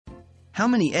How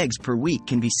many eggs per week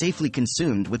can be safely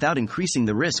consumed without increasing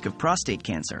the risk of prostate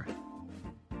cancer?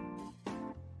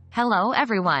 Hello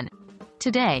everyone.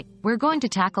 Today, we're going to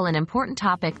tackle an important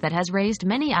topic that has raised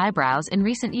many eyebrows in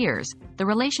recent years, the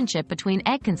relationship between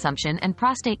egg consumption and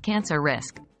prostate cancer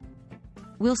risk.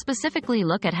 We'll specifically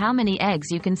look at how many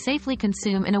eggs you can safely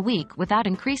consume in a week without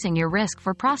increasing your risk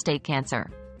for prostate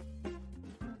cancer.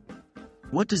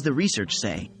 What does the research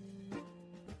say?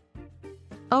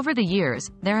 Over the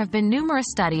years, there have been numerous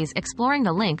studies exploring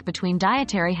the link between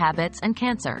dietary habits and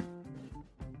cancer.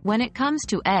 When it comes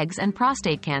to eggs and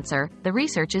prostate cancer, the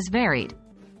research is varied.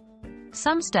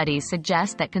 Some studies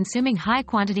suggest that consuming high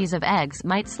quantities of eggs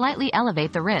might slightly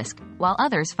elevate the risk, while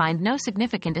others find no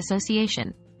significant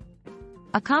association.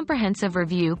 A comprehensive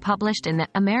review published in the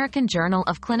American Journal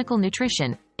of Clinical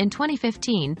Nutrition in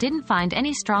 2015 didn't find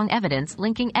any strong evidence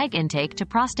linking egg intake to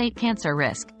prostate cancer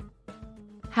risk.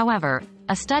 However,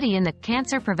 a study in the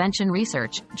Cancer Prevention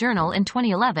Research journal in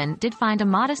 2011 did find a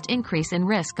modest increase in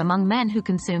risk among men who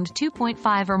consumed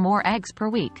 2.5 or more eggs per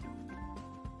week.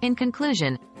 In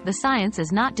conclusion, the science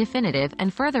is not definitive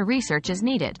and further research is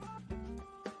needed.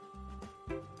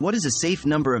 What is a safe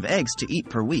number of eggs to eat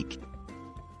per week?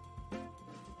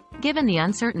 Given the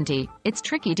uncertainty, it's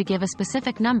tricky to give a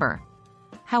specific number.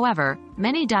 However,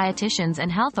 many dietitians and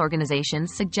health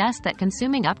organizations suggest that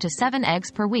consuming up to 7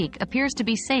 eggs per week appears to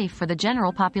be safe for the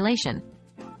general population.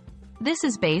 This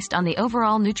is based on the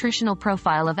overall nutritional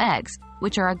profile of eggs,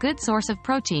 which are a good source of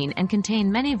protein and contain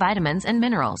many vitamins and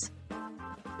minerals.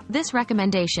 This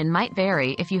recommendation might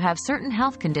vary if you have certain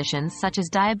health conditions such as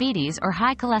diabetes or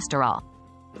high cholesterol.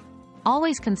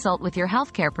 Always consult with your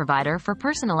healthcare provider for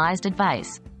personalized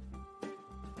advice.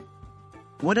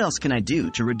 What else can I do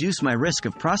to reduce my risk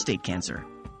of prostate cancer?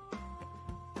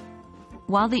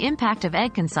 While the impact of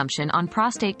egg consumption on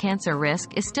prostate cancer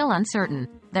risk is still uncertain,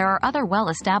 there are other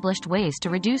well-established ways to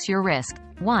reduce your risk.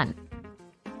 1.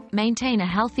 Maintain a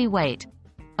healthy weight.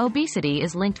 Obesity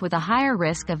is linked with a higher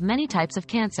risk of many types of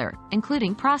cancer,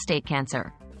 including prostate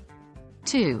cancer.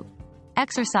 2.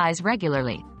 Exercise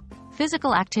regularly.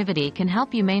 Physical activity can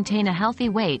help you maintain a healthy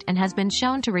weight and has been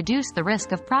shown to reduce the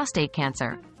risk of prostate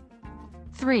cancer.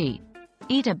 3.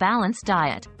 Eat a balanced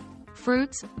diet.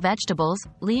 Fruits, vegetables,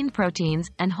 lean proteins,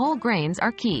 and whole grains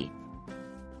are key.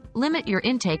 Limit your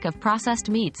intake of processed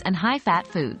meats and high-fat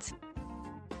foods.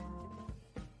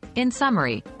 In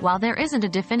summary, while there isn't a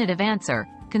definitive answer,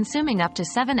 consuming up to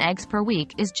 7 eggs per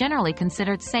week is generally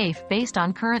considered safe based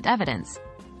on current evidence.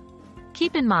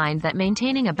 Keep in mind that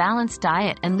maintaining a balanced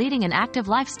diet and leading an active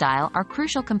lifestyle are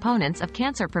crucial components of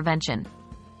cancer prevention.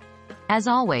 As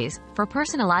always, for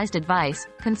personalized advice,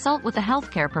 consult with a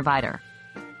healthcare provider.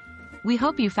 We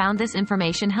hope you found this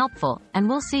information helpful, and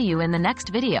we'll see you in the next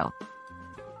video.